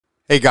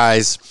Hey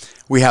guys,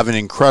 we have an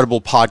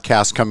incredible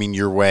podcast coming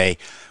your way.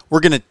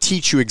 We're going to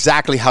teach you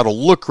exactly how to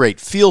look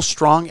great, feel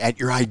strong at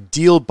your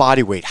ideal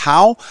body weight.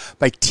 How?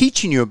 By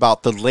teaching you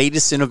about the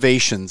latest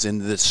innovations and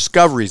the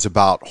discoveries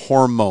about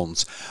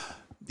hormones,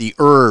 the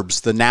herbs,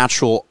 the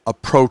natural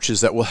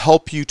approaches that will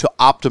help you to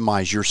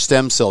optimize your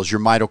stem cells, your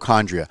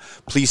mitochondria.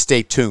 Please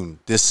stay tuned.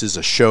 This is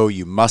a show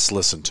you must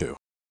listen to.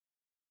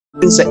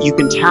 That you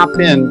can tap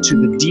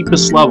into the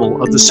deepest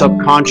level of the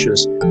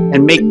subconscious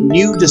and make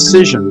new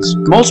decisions.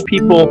 Most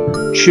people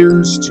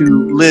choose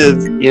to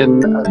live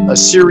in a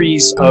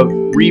series of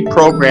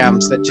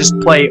reprograms that just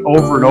play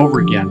over and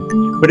over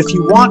again. But if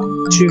you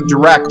want to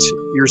direct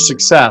your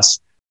success,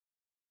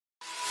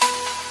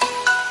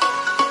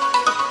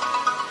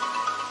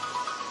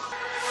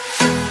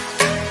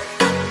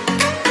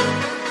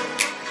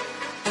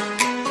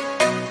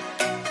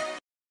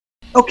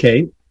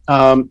 okay.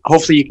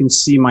 Hopefully you can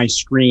see my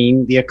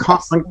screen. The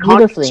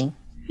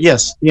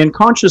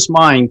unconscious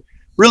mind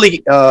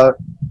really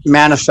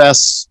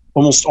manifests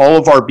almost all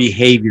of our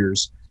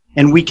behaviors.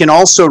 And we can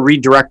also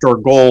redirect our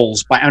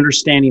goals by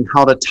understanding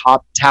how to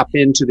tap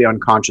into the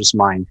unconscious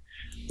mind.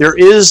 There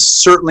is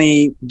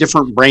certainly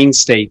different brain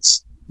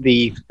states,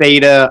 the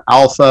theta,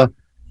 alpha,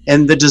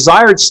 and the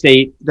desired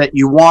state that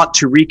you want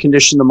to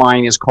recondition the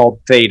mind is called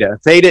theta.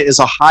 Theta is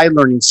a high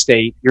learning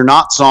state. You're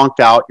not zonked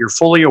out. You're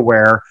fully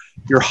aware.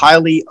 You're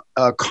highly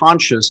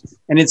conscious.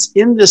 And it's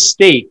in this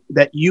state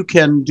that you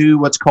can do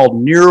what's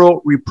called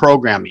neuro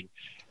reprogramming.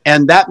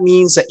 And that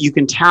means that you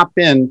can tap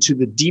into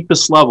the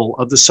deepest level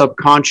of the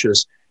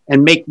subconscious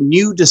and make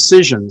new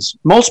decisions.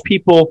 Most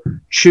people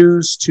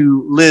choose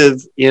to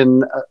live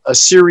in a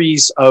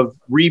series of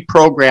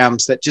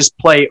reprograms that just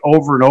play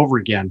over and over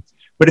again.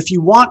 But if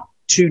you want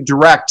to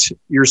direct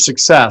your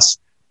success,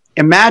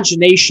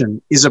 imagination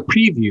is a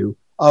preview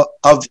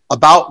of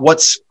about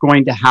what's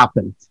going to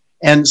happen.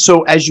 And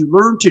so as you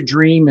learn to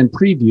dream and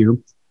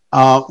preview,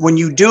 when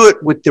you do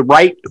it with the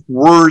right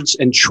words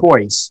and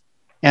choice,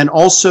 and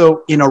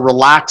also in a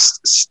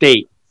relaxed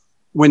state,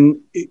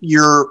 when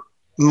your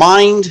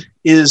mind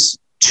is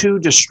too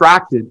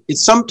distracted,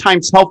 it's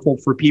sometimes helpful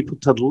for people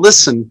to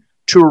listen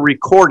to a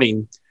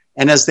recording.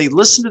 And as they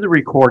listen to the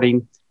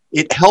recording,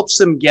 it helps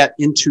them get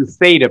into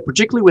theta,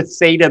 particularly with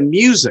theta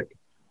music.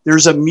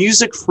 There's a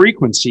music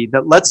frequency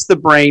that lets the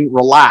brain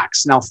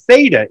relax. Now,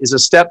 theta is a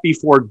step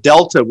before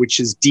delta, which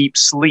is deep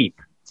sleep.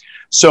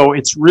 So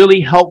it's really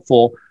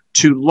helpful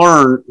to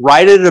learn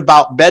right at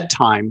about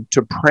bedtime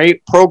to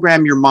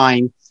program your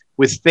mind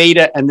with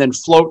theta and then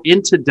float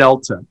into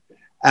delta.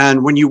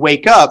 And when you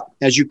wake up,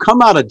 as you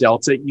come out of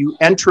delta, you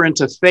enter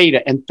into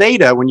theta. And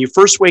theta, when you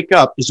first wake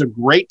up, is a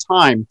great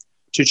time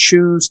to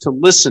choose to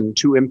listen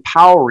to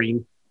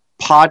empowering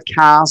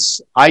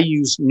podcasts. I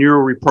use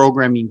neuro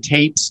reprogramming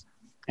tapes.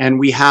 And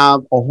we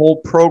have a whole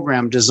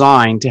program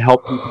designed to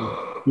help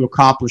people to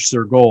accomplish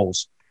their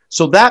goals.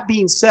 So that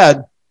being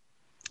said,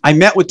 I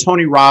met with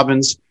Tony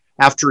Robbins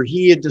after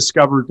he had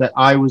discovered that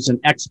I was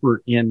an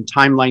expert in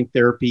timeline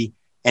therapy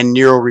and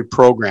neuro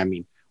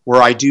reprogramming,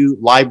 where I do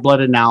live blood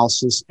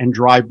analysis and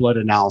dry blood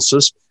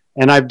analysis.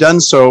 And I've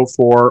done so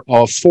for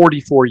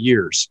 44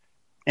 years.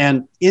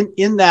 And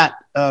in that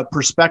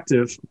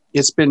perspective,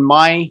 it's been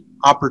my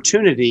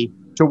opportunity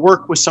to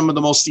work with some of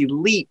the most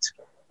elite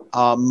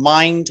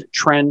mind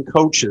trend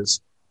coaches,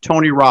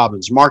 Tony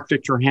Robbins, Mark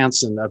Victor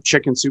Hansen of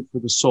Chicken Soup for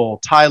the Soul,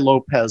 Ty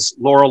Lopez,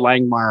 Laura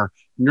Langmeyer,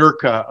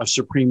 Nurka of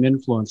Supreme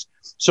Influence.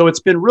 So it's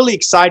been really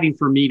exciting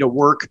for me to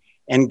work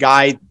and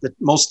guide the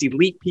most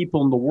elite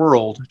people in the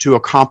world to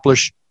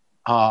accomplish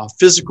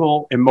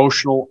physical,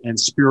 emotional, and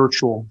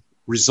spiritual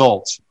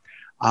results.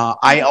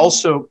 I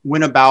also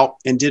went about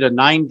and did a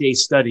 9-day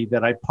study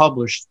that I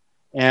published,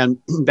 and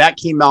that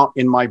came out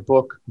in my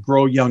book,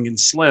 Grow Young and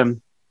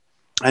Slim.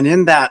 And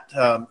in that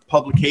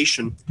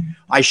publication,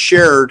 I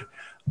shared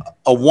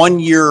a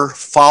 1-year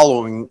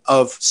following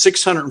of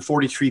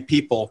 643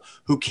 people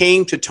who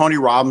came to Tony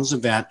Robbins'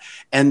 event,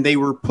 and they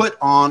were put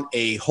on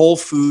a whole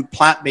food,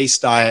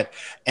 plant-based diet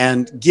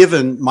and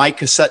given my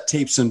cassette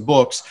tapes and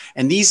books.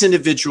 And these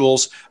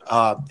individuals,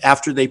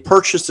 after they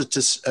purchased the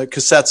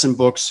cassettes and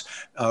books,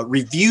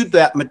 reviewed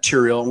that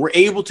material and were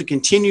able to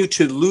continue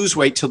to lose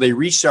weight till they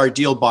reached their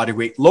ideal body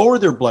weight, lower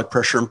their blood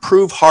pressure,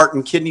 improve heart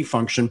and kidney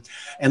function,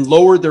 and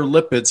lower their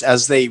lipids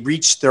as they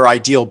reached their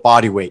ideal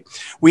body weight.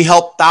 We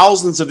helped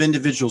thousands of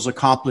individuals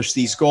accomplish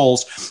these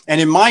goals.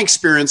 And in my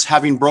experience,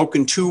 having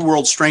broken 2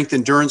 world strength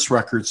endurance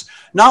records,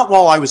 not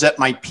while I was at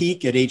my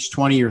peak at age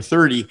 20 or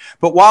 30,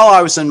 but while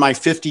I was in my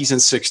 50s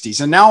and 60s.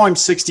 And now I'm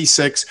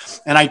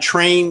 66, and I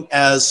train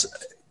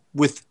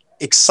with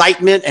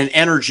excitement and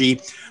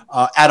energy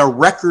at a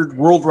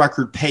world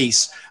record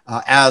pace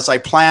as I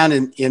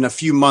plan in a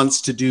few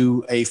months to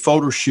do a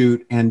photo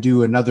shoot and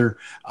do another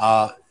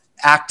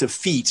active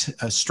feat,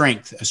 a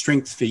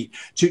strength feat,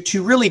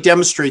 to really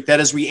demonstrate that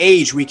as we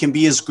age, we can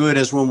be as good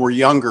as when we're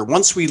younger,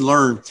 once we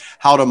learn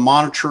how to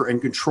monitor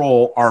and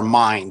control our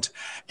mind.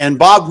 And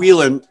Bob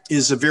Whelan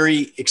is a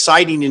very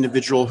exciting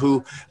individual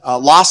who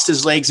lost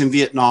his legs in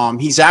Vietnam.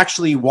 He's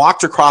actually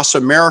walked across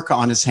America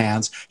on his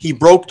hands. He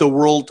broke the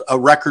world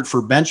record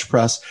for bench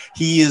press.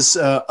 He is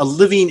a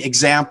living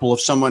example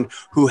of someone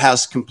who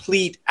has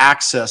complete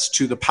access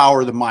to the power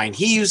of the mind.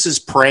 He uses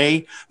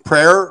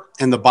prayer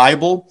and the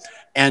Bible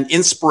and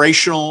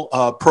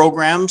inspirational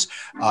programs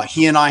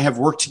he and I have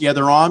worked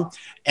together on.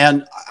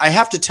 And I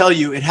have to tell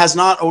you, it has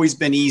not always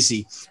been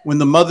easy. When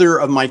the mother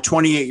of my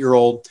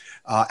 28-year-old,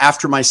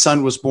 after my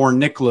son was born,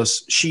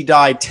 Nicholas, she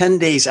died 10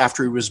 days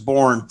after he was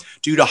born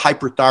due to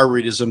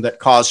hyperthyroidism that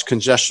caused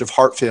congestive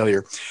heart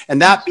failure.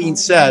 And that being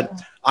said,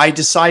 I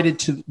decided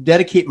to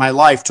dedicate my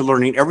life to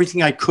learning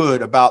everything I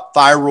could about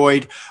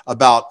thyroid,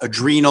 about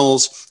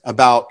adrenals,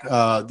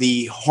 about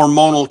the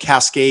hormonal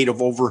cascade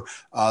of over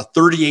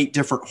 38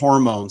 different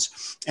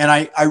hormones. And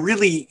I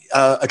really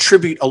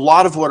attribute a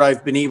lot of what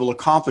I've been able to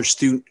accomplish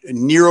through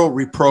neuro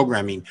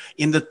reprogramming.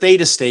 In the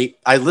theta state,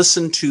 I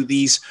listen to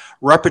these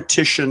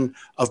repetition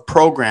of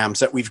programs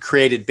that we've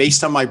created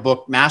based on my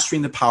book,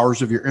 Mastering the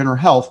Powers of Your Inner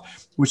Health,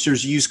 which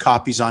there's used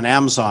copies on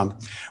Amazon.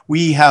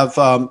 We have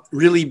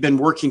really been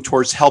working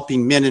towards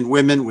helping men and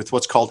women with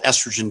what's called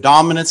estrogen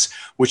dominance,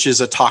 which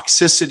is a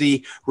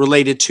toxicity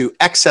related to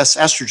excess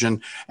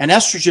estrogen. And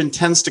estrogen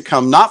tends to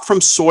come not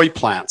from soy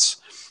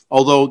plants,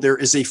 although there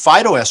is a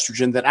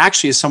phytoestrogen that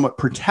actually is somewhat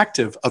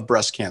protective of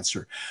breast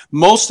cancer.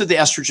 Most of the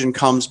estrogen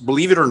comes,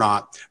 believe it or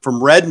not,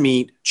 from red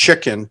meat,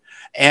 chicken,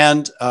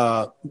 and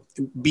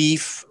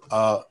beef,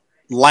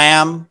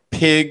 lamb,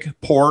 pig,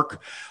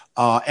 pork,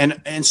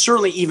 and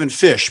certainly even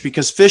fish,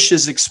 because fish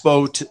is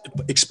exposed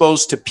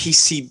to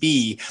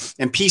PCB,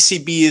 and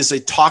PCB is a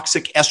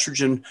toxic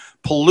estrogen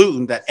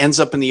pollutant that ends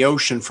up in the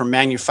ocean from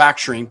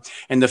manufacturing.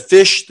 And the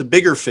fish, the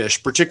bigger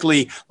fish,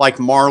 particularly like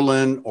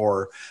marlin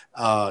or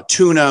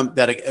tuna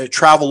that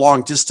travel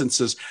long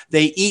distances,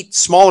 they eat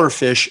smaller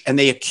fish and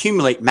they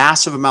accumulate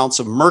massive amounts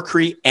of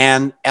mercury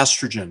and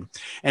estrogen.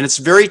 And it's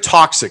very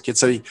toxic.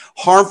 It's a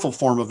harmful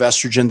form of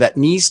estrogen that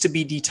needs to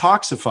be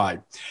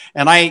detoxified.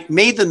 And I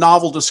made the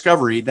novel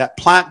discovery that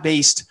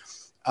plant-based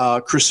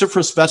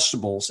cruciferous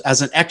vegetables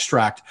as an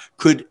extract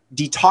could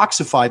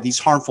detoxify these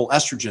harmful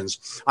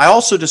estrogens. I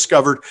also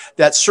discovered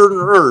that certain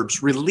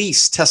herbs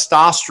release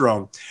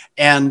testosterone.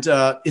 And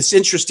it's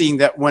interesting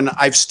that when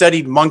I've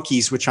studied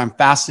monkeys, which I'm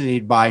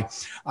fascinated by,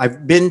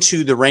 I've been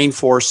to the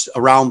rainforests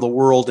around the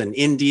world in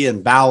India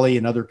and Bali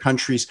and other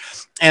countries.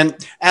 And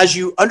as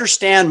you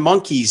understand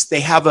monkeys,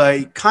 they have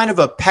a kind of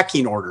a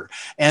pecking order.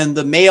 And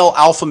the male,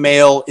 alpha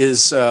male,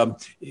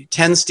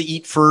 tends to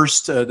eat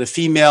first, the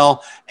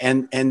female,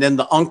 and then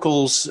the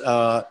uncles,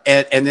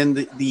 and then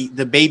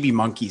the baby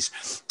monkeys.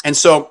 And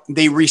so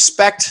they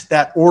respect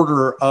that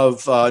order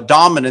of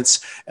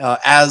dominance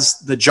as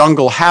the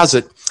jungle has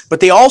it. But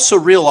they also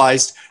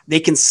realized they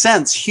can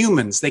sense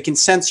humans. They can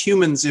sense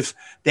humans if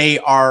they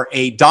are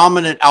a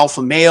dominant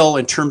alpha male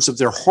in terms of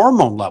their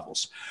hormone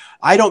levels.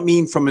 I don't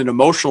mean from an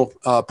emotional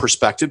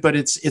perspective, but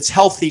it's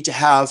healthy to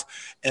have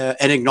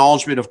an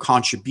acknowledgement of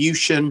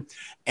contribution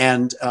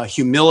and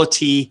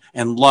humility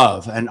and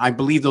love. And I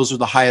believe those are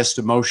the highest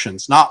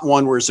emotions, not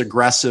one where it's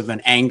aggressive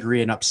and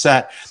angry and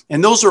upset.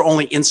 And those are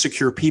only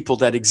insecure people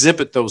that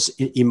exhibit those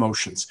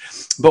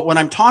emotions. But what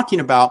I'm talking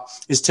about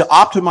is to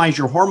optimize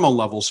your hormone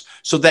levels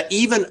so that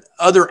even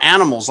other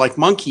animals like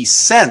monkeys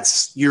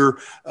sense your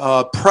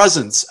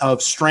presence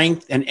of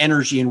strength and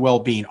energy and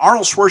well-being.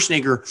 Arnold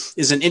Schwarzenegger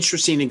is an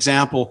interesting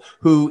example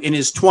who in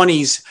his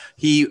 20s,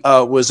 he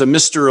was a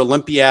Mr.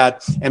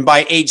 Olympiad. And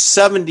by age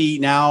 70,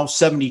 now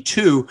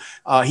 72,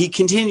 he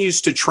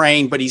continues to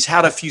train, but he's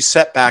had a few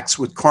setbacks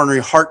with coronary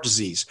heart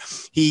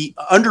disease. He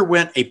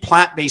underwent a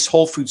plant-based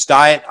whole foods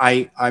diet.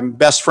 I'm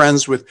best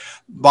friends with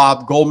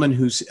Bob Goldman,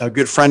 who's a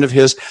good friend of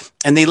his,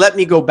 and they let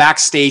me go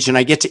backstage and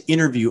I get to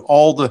interview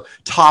all the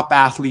top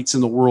athletes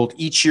in the world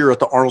each year at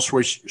the Arnold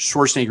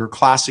Schwarzenegger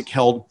Classic,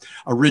 held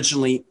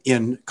originally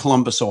in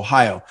Columbus,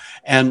 Ohio.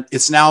 And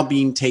it's now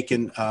being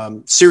taken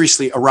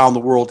seriously around the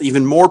world.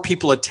 Even more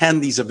people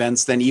attend these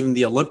events than even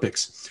the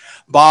Olympics.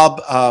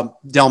 Bob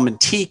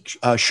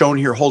Delmonteque, shown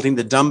here holding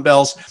the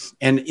dumbbells.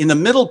 And in the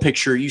middle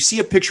picture, you see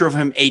a picture of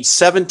him age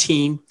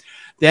 17,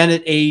 then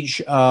at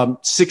age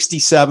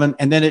 67,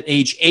 and then at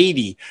age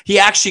 80. He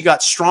actually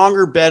got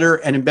stronger, better,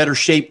 and in better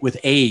shape with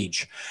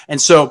age. And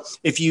so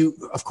if you,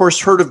 of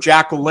course, heard of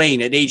Jack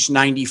LaLanne at age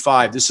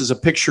 95, this is a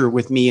picture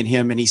with me and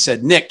him. And he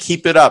said, Nick,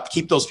 keep it up.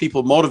 Keep those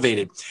people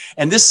motivated.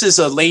 And this is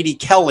a lady,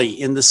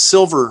 Kelly, in the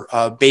silver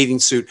bathing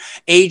suit,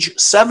 age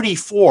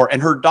 74,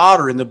 and her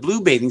daughter in the blue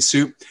bathing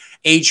suit,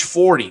 age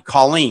 40,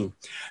 Colleen.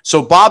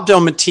 So Bob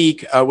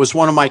Delmonteque was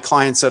one of my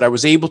clients that I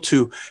was able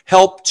to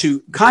help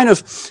to kind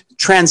of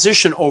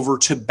transition over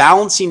to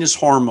balancing his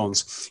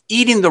hormones,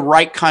 eating the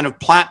right kind of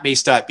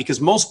plant-based diet,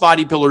 because most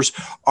bodybuilders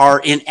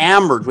are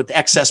enamored with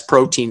excess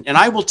protein. And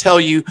I will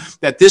tell you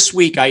that this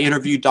week I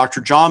interviewed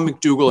Dr. John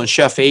McDougall and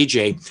Chef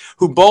AJ,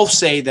 who both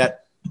say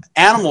that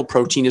animal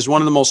protein is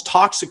one of the most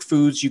toxic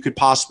foods you could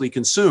possibly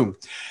consume.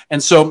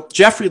 And so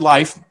Jeffrey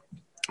Life,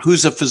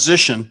 who's a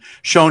physician,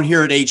 shown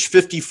here at age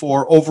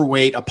 54,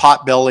 overweight, a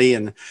pot belly,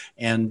 and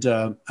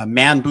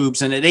man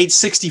boobs. And at age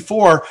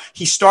 64,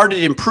 he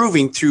started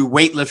improving through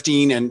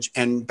weightlifting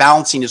and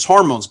balancing his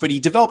hormones. But he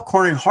developed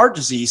coronary heart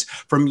disease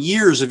from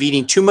years of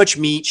eating too much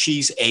meat,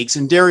 cheese, eggs,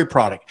 and dairy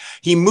product.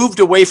 He moved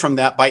away from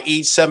that by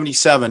age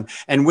 77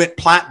 and went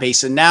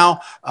plant-based. And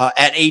now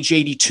at age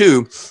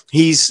 82,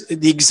 he's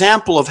the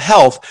example of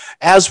health.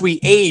 As we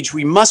age,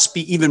 we must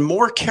be even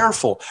more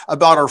careful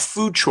about our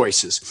food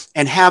choices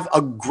and have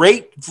a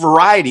great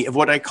variety of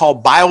what I call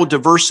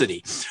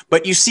biodiversity.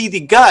 But you see,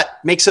 the gut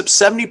makes up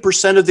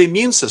 70% of the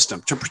immune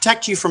system. To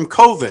protect you from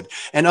COVID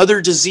and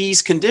other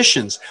disease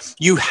conditions,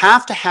 you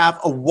have to have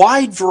a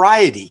wide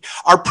variety.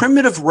 Our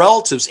primitive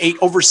relatives ate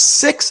over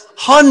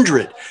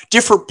 600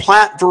 different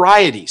plant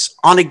varieties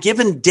on a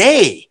given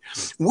day.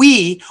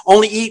 We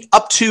only eat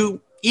up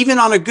to, even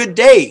on a good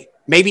day,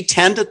 maybe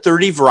 10 to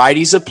 30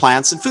 varieties of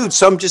plants and food.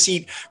 Some just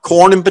eat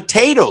corn and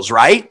potatoes,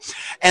 right?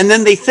 And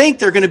then they think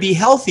they're going to be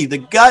healthy. The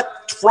gut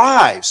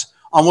thrives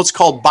on what's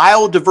called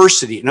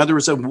biodiversity. In other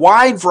words, a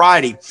wide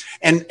variety.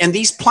 And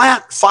these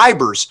plant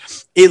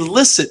fibers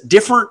elicit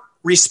different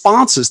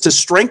responses to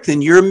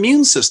strengthen your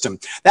immune system.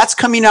 That's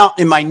coming out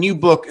in my new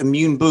book,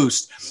 Immune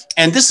Boost.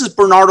 And this is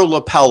Bernardo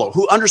Lopello,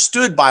 who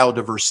understood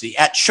biodiversity,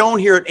 shown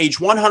here at age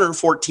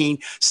 114,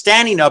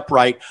 standing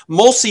upright,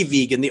 mostly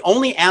vegan. The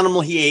only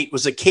animal he ate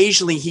was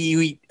occasionally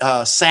he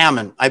ate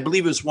salmon. I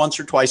believe it was once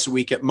or twice a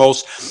week at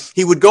most.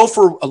 He would go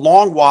for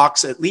long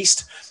walks, at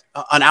least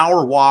an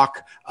hour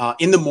walk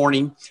in the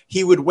morning.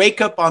 He would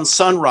wake up on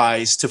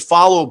sunrise to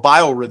follow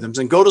biorhythms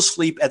and go to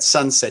sleep at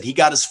sunset. He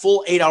got his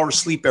full 8-hour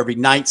sleep every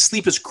night.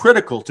 Sleep is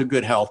critical to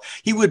good health.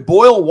 He would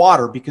boil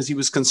water because he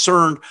was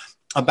concerned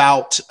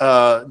about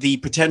the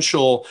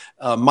potential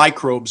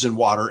microbes in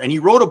water. And he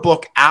wrote a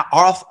book,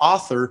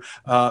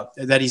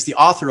 that he's the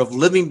author of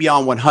Living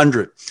Beyond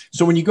 100.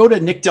 So when you go to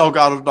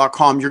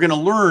nickdelgado.com, you're going to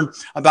learn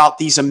about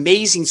these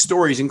amazing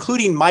stories,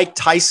 including Mike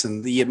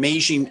Tyson, the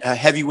amazing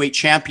heavyweight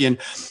champion,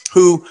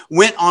 who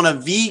went on a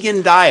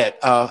vegan diet.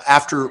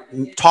 After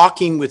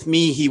talking with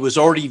me, he was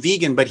already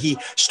vegan, but he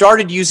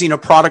started using a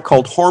product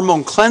called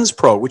Hormone Cleanse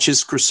Pro, which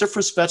is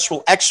cruciferous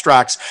vegetable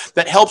extracts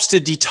that helps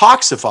to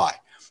detoxify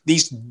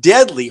these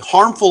deadly,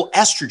 harmful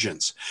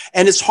estrogens.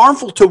 And it's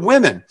harmful to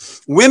women.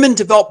 Women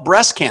develop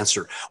breast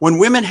cancer. When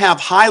women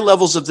have high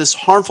levels of this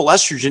harmful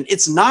estrogen,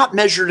 it's not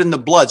measured in the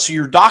blood. So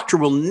your doctor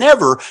will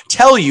never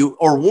tell you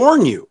or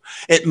warn you.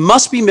 It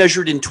must be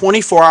measured in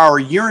 24-hour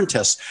urine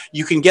tests.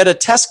 You can get a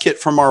test kit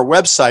from our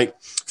website,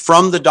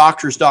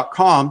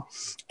 fromthedoctors.com.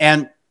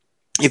 And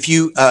if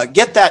you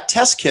get that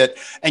test kit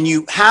and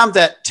you have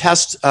that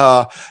test,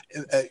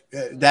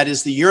 that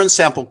is the urine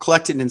sample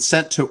collected and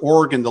sent to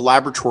Oregon, the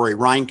laboratory,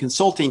 Ryan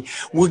Consulting,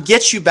 will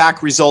get you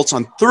back results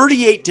on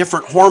 38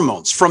 different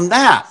hormones. From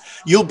that,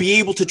 you'll be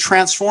able to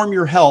transform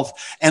your health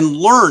and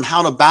learn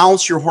how to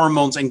balance your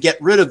hormones and get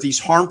rid of these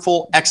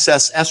harmful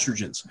excess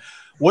estrogens.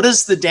 What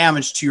is the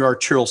damage to your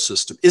arterial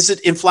system? Is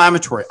it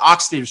inflammatory,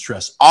 oxidative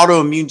stress,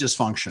 autoimmune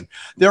dysfunction?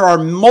 There are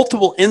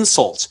multiple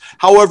insults.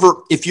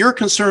 However, if you're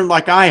concerned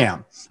like I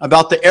am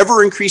about the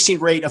ever-increasing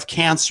rate of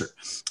cancer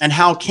and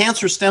how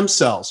cancer stem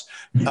cells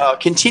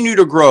continue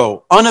to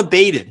grow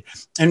unabated,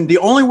 and the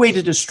only way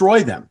to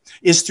destroy them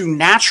is through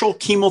natural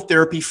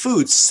chemotherapy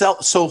foods,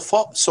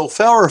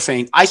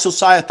 sulforaphane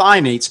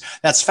isocyanates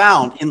that's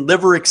found in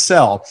Liver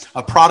Excel,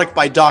 a product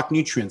by Doc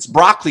Nutrients,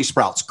 broccoli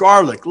sprouts,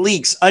 garlic,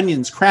 leeks,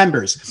 onions,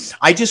 cranberries.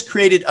 I just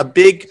created a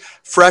big,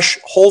 fresh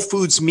whole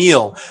foods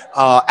meal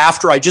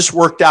after I just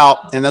worked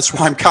out, and that's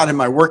why I'm kind of in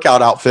my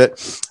workout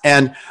outfit.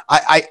 And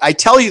I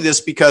tell you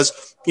this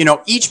because, you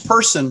know, each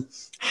person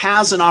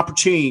has an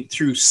opportunity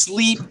through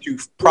sleep, through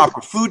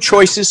proper food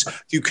choices,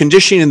 through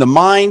conditioning the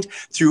mind,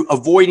 through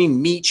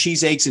avoiding meat,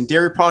 cheese, eggs, and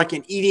dairy product,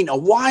 and eating a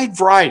wide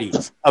variety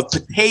of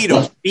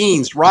potatoes,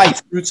 beans,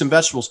 rice, fruits, and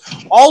vegetables.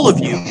 All of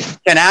you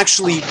can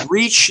actually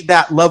reach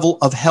that level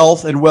of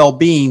health and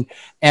well-being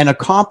and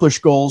accomplish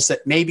goals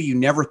that maybe you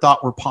never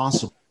thought were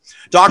possible.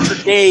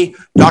 Dr. Day,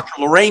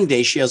 Dr. Lorraine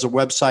Day, she has a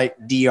website,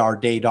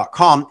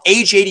 drday.com.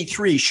 Age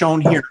 83,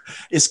 shown here,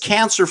 is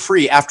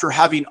cancer-free after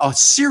having a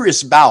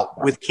serious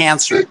bout with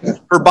cancer.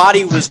 Her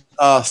body was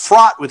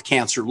fraught with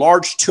cancer,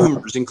 large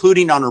tumors,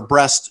 including on her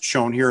breast,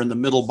 shown here in the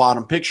middle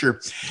bottom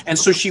picture. And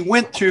so she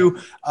went through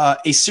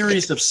a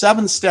series of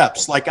 7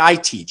 steps, like I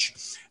teach.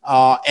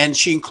 And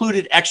she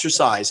included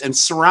exercise and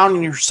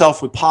surrounding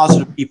herself with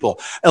positive people,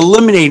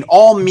 eliminating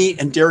all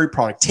meat and dairy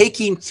product,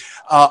 taking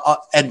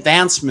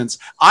advancements.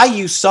 I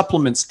use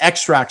supplements,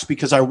 extracts,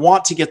 because I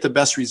want to get the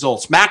best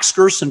results. Max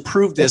Gerson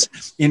proved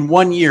this in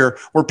 1 year,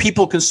 where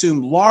people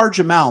consume large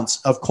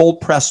amounts of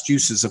cold pressed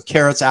juices of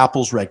carrots,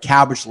 apples, red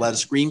cabbage,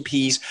 lettuce, green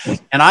peas.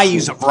 And I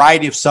use a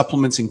variety of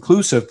supplements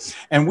inclusive.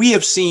 And we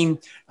have seen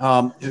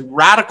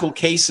radical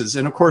cases.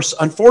 And of course,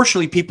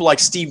 unfortunately, people like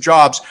Steve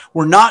Jobs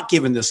were not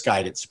given this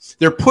guidance.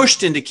 They're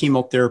pushed into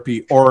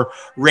chemotherapy or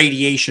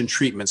radiation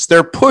treatments.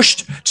 They're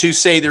pushed to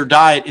say their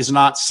diet is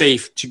not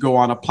safe to go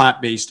on a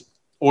plant-based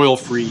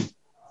oil-free,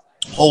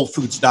 whole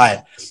foods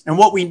diet. And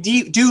what we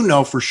do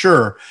know for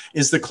sure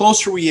is the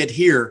closer we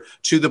adhere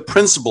to the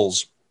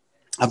principles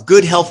of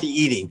good, healthy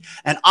eating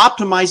and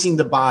optimizing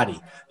the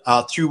body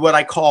through what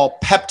I call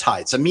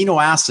peptides,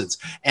 amino acids.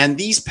 And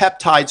these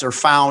peptides are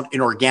found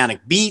in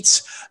organic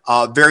beets,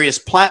 various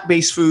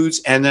plant-based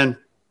foods, and then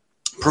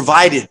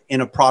provided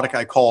in a product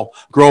I call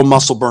Grow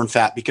Muscle Burn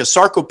Fat, because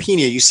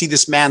sarcopenia, you see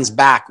this man's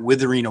back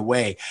withering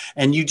away.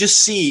 And you just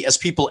see as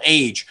people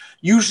age,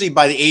 usually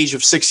by the age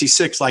of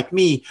 66, like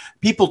me,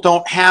 people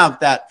don't have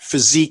that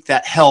physique,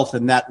 that health,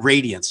 and that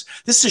radiance.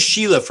 This is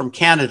Sheila from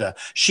Canada.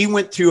 She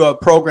went through a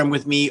program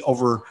with me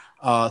over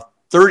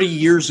 30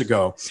 years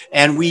ago,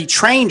 and we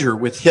trained her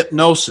with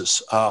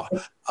hypnosis,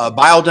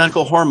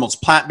 bioidentical hormones,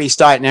 plant-based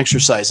diet, and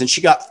exercise. And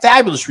she got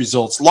fabulous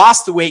results,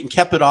 lost the weight, and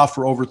kept it off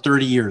for over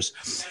 30 years.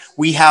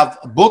 We have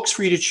books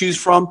for you to choose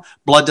from.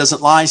 Blood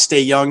Doesn't Lie,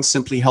 Stay Young,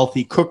 Simply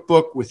Healthy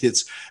cookbook with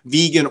its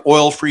vegan,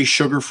 oil-free,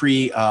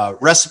 sugar-free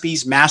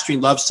recipes,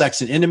 Mastering Love,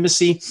 Sex, and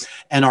Intimacy.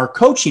 And our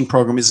coaching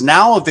program is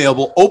now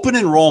available, open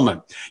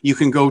enrollment. You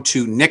can go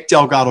to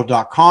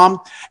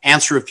nickdelgado.com,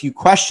 answer a few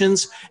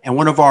questions, and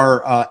one of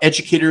our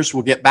educators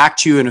will get back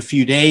to you in a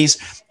few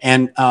days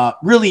and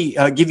really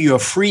give you a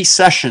free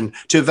session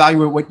to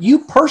evaluate what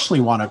you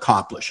personally want to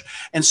accomplish.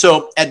 And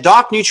so at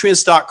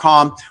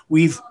docnutrients.com,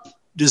 we've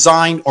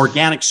designed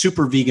organic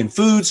super vegan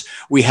foods.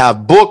 We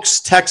have books,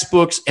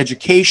 textbooks,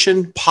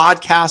 education,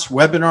 podcasts,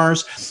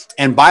 webinars,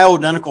 and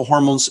bioidentical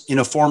hormones in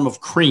a form of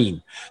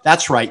cream.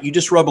 That's right. You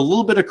just rub a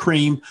little bit of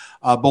cream,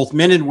 both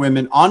men and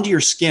women, onto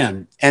your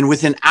skin. And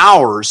within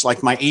hours,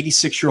 like my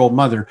 86-year-old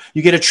mother,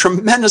 you get a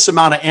tremendous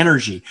amount of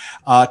energy.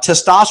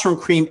 Testosterone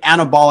Cream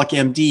Anabolic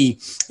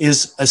MD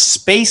is a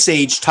space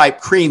age type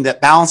cream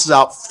that balances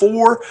out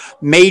 4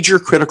 major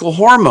critical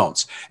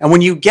hormones. And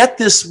when you get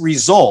this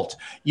result,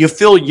 you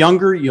feel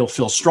younger, you'll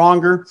feel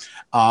stronger.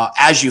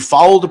 As you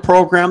follow the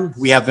program,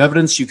 we have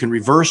evidence you can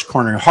reverse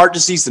coronary heart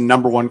disease, the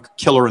 #1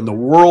 killer in the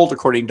world,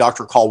 according to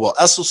Dr. Caldwell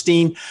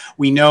Esselstyn.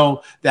 We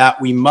know that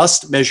we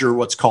must measure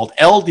what's called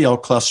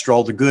LDL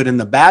cholesterol, the good and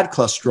the bad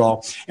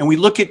cholesterol, and we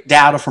look at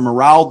data from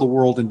around the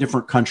world in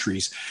different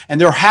countries.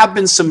 And there have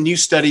been some new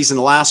studies in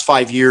the last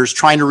 5 years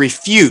trying to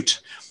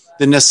refute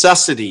the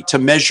necessity to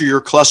measure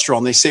your cholesterol.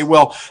 And they say,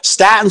 well,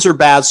 statins are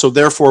bad, so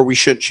therefore we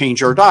shouldn't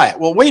change our diet.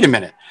 Well, wait a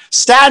minute.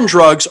 Statin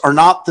drugs are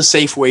not the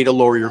safe way to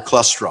lower your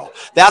cholesterol.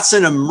 That's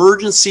an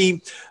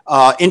emergency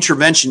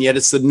intervention, yet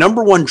it's the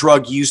 #1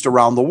 drug used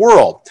around the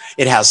world.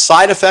 It has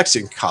side effects. It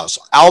can cause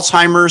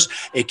Alzheimer's.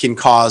 It can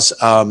cause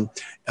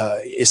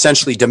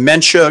essentially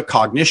dementia,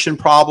 cognition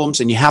problems,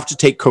 and you have to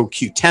take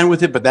CoQ10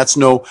 with it, but that's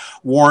no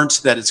warrant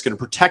that it's going to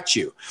protect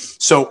you.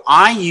 So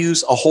I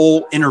use a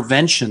whole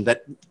intervention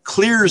that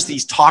clears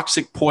these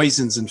toxic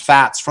poisons and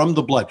fats from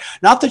the blood.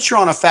 Not that you're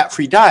on a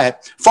fat-free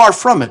diet, far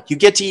from it. You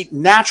get to eat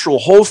natural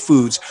whole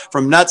foods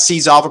from nuts,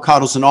 seeds,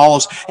 avocados, and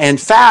olives, and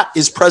fat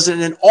is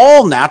present in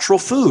all natural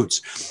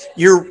foods.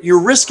 Your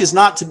risk is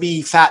not to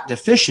be fat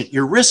deficient.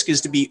 Your risk is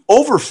to be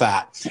over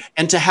fat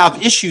and to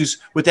have issues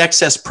with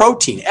excess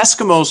protein.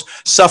 Eskimos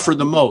suffer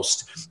the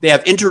most. They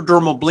have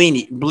intradermal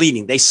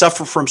bleeding. They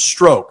suffer from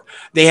stroke.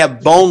 They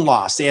have bone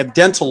loss. They have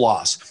dental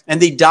loss,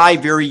 and they die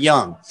very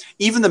young.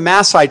 Even the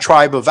Maasai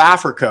tribe of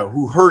Africa,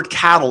 who herd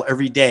cattle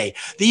every day,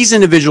 these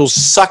individuals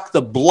suck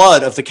the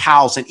blood of the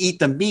cows and eat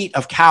the meat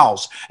of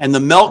cows and the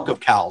milk of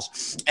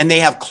cows. And they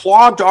have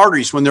clogged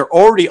arteries when they're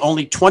already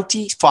only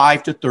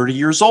 25 to 30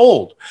 years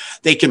old.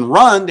 They can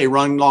run. They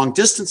run long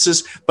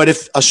distances. But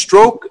if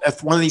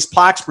one of these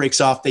plaques breaks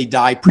off, they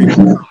die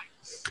prematurely.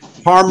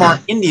 Parmar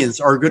Indians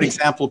are a good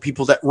example of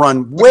people that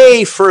run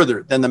way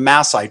further than the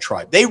Maasai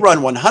tribe. They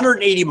run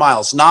 180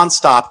 miles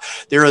nonstop.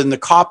 They're in the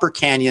Copper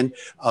Canyon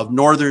of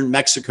northern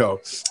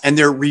Mexico, and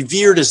they're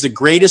revered as the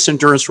greatest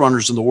endurance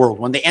runners in the world.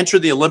 When they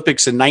entered the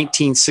Olympics in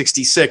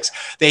 1966,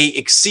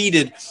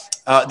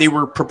 they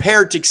were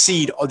prepared to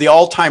exceed the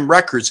all-time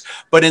records,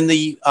 but in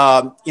the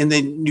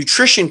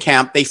nutrition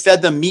camp, they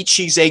fed them meat,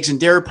 cheese, eggs, and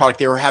dairy product.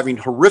 They were having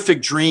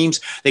horrific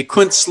dreams. They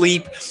couldn't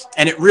sleep,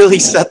 and it really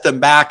set them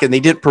back, and they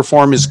didn't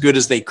perform as good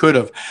as they could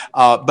have.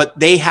 But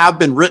they have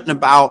been written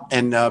about,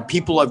 and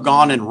people have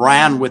gone and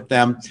ran with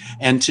them.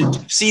 And to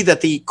see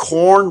that the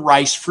corn,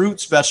 rice,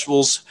 fruits,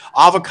 vegetables,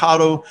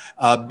 avocado,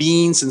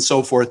 beans, and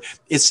so forth,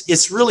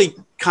 it's really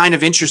kind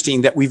of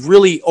interesting that we've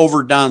really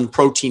overdone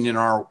protein in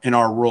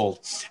our world,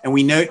 and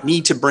we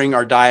need to bring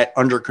our diet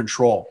under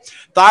control.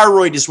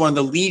 Thyroid is one of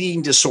the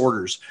leading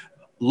disorders.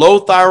 Low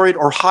thyroid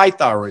or high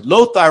thyroid.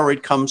 Low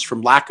thyroid comes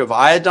from lack of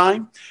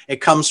iodine.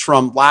 It comes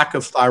from lack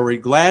of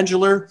thyroid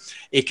glandular.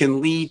 It can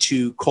lead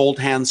to cold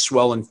hands,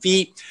 swollen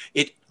feet.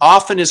 It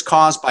often is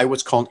caused by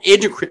what's called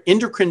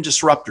endocrine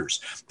disruptors.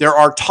 There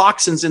are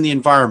toxins in the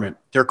environment.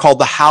 They're called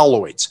the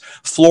haloids,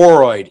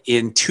 fluoride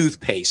in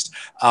toothpaste,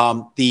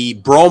 the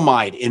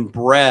bromide in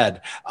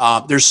bread.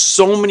 There's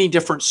so many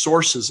different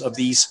sources of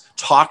these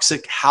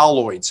toxic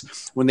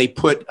haloids when they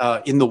put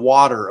in the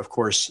water. Of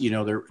course,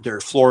 their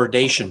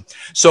fluoridation.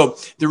 So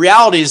the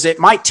reality is that it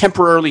might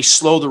temporarily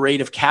slow the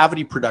rate of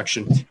cavity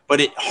production,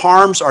 but it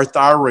harms our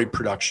thyroid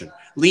production,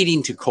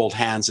 leading to cold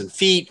hands and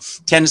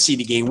feet, tendency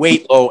to gain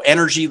weight, low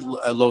energy,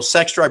 low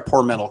sex drive,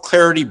 poor mental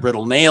clarity,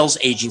 brittle nails,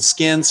 aging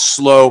skin,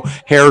 slow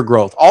hair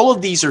growth. All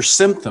of these are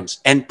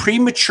symptoms, and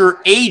premature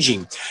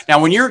aging.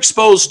 Now, when you're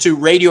exposed to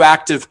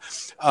radioactive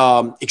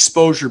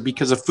exposure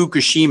because of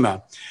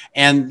Fukushima,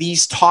 and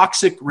these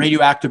toxic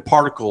radioactive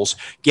particles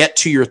get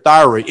to your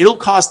thyroid, it'll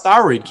cause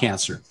thyroid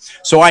cancer.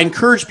 So I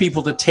encourage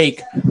people to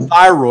take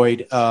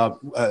thyroid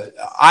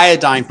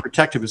iodine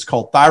protective. It's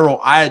called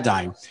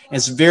thyroiodine, and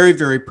it's very,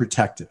 very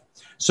protective.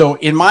 So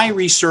in my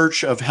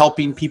research of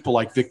helping people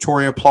like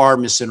Victoria Plar,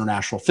 Miss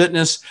International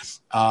Fitness,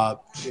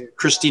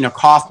 Christina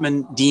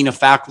Kaufman, Dean of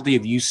Faculty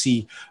of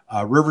UC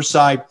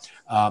Riverside,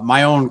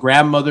 my own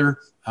grandmother,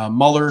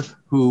 Muller,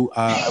 who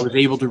I was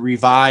able to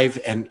revive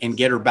and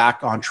get her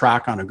back on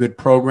track on a good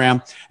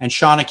program, and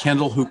Shauna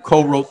Kendall, who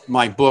co-wrote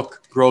my book,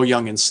 Grow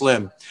Young and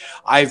Slim.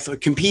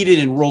 I've competed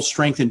in world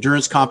strength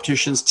endurance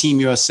competitions, Team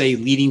USA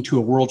leading to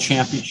a world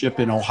championship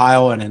in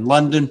Ohio and in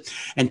London.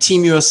 And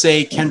Team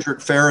USA,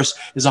 Kendrick Ferris,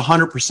 is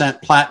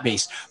 100%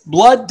 plant-based.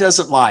 Blood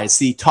Doesn't Lie. It's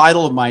the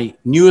title of my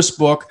newest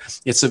book.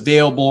 It's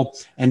available.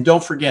 And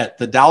don't forget,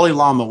 the Dalai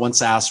Lama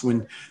once asked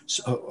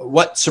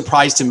what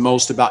surprised him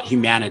most about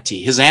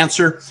humanity. His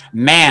answer,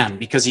 man,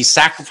 because he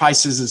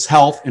sacrifices his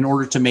health in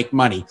order to make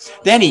money.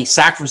 Then he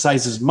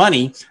sacrifices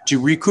money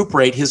to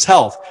recuperate his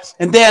health.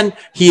 And then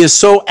he is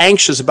so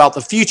anxious about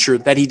the future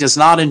that he does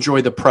not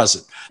enjoy the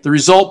present. The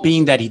result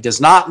being that he does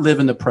not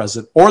live in the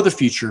present or the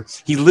future.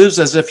 He lives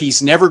as if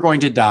he's never going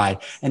to die,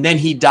 and then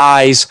he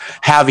dies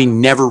having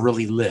never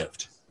really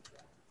lived.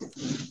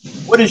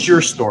 What is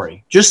your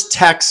story? Just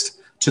text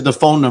to the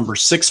phone number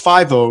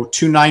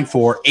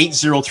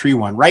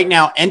 650-294-8031. Right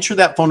now, enter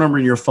that phone number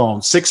in your phone,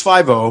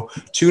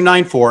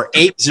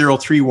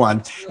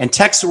 650-294-8031, and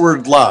text the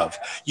word love.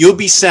 You'll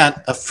be sent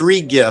a free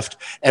gift,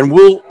 and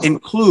we'll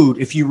include,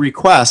 if you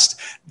request,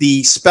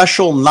 the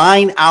special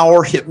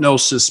 9-hour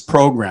hypnosis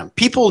program.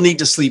 People need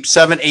to sleep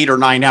 7, 8, or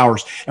 9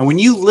 hours. And when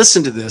you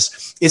listen to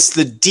this, it's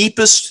the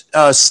deepest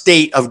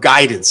state of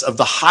guidance, of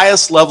the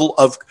highest level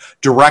of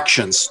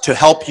directions to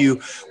help you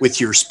with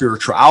your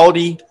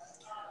spirituality,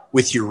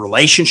 with your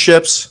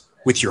relationships,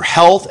 with your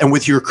health, and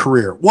with your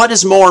career. What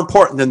is more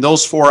important than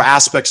those 4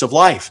 aspects of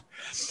life?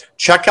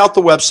 Check out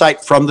the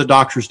website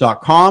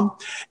fromthedoctors.com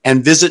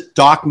and visit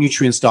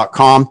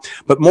docnutrients.com.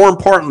 But more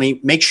importantly,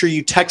 make sure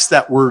you text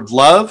that word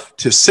love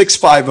to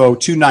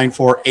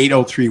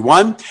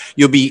 650-294-8031.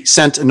 You'll be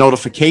sent a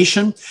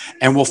notification,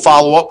 and we'll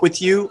follow up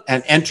with you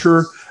and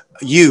enter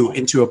you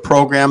into a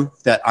program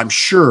that I'm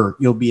sure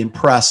you'll be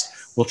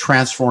impressed will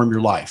transform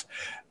your life.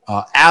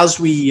 As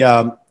we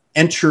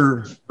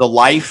enter the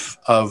life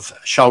of,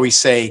 shall we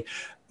say,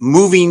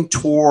 moving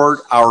toward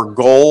our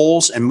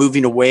goals and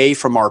moving away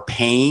from our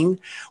pain,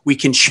 we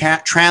can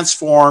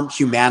transform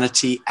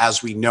humanity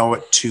as we know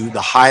it to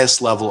the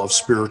highest level of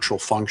spiritual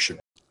function.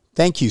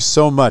 Thank you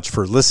so much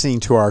for listening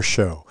to our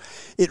show.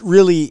 It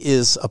really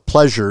is a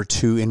pleasure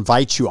to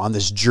invite you on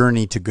this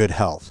journey to good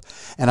health.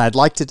 And I'd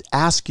like to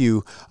ask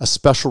you a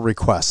special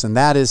request, and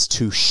that is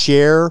to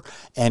share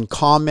and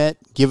comment,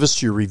 give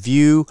us your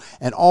review,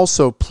 and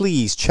also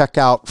please check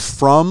out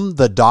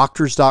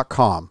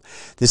fromthedoctors.com.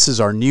 This is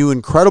our new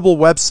incredible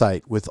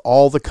website with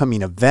all the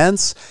coming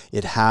events.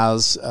 It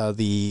has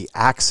the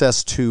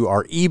access to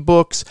our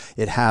ebooks.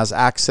 It has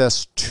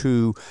access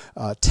to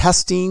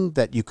testing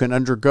that you can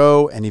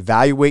undergo and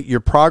evaluate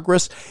your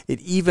progress.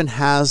 It even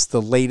has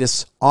the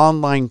latest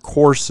online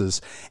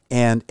courses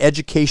and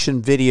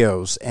education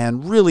videos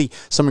and really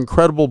some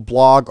incredible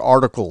blog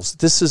articles.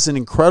 This is an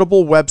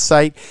incredible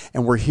website,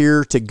 and we're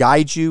here to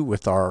guide you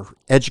with our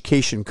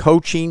education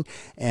coaching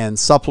and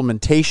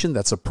supplementation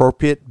that's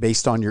appropriate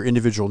based on your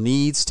individual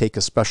needs. Take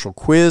a special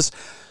quiz.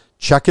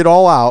 Check it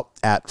all out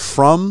at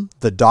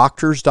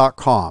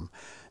fromthedoctors.com.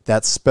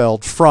 That's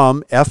spelled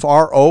from,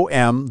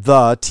 F-R-O-M,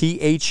 the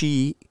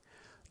T-H-E,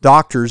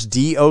 doctors,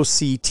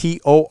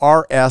 doctors.com,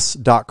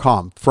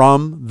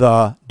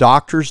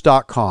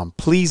 fromthedoctors.com.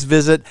 Please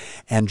visit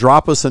and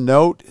drop us a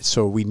note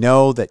so we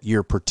know that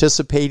you're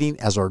participating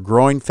as our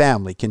growing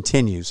family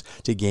continues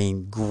to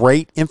gain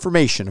great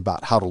information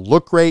about how to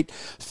look great,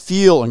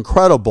 feel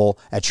incredible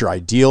at your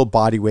ideal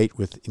body weight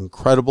with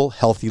incredible,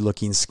 healthy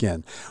looking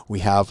skin. We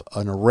have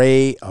an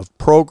array of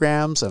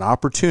programs and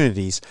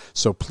opportunities,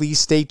 so please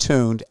stay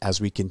tuned as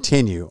we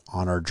continue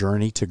on our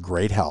journey to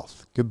great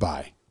health.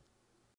 Goodbye.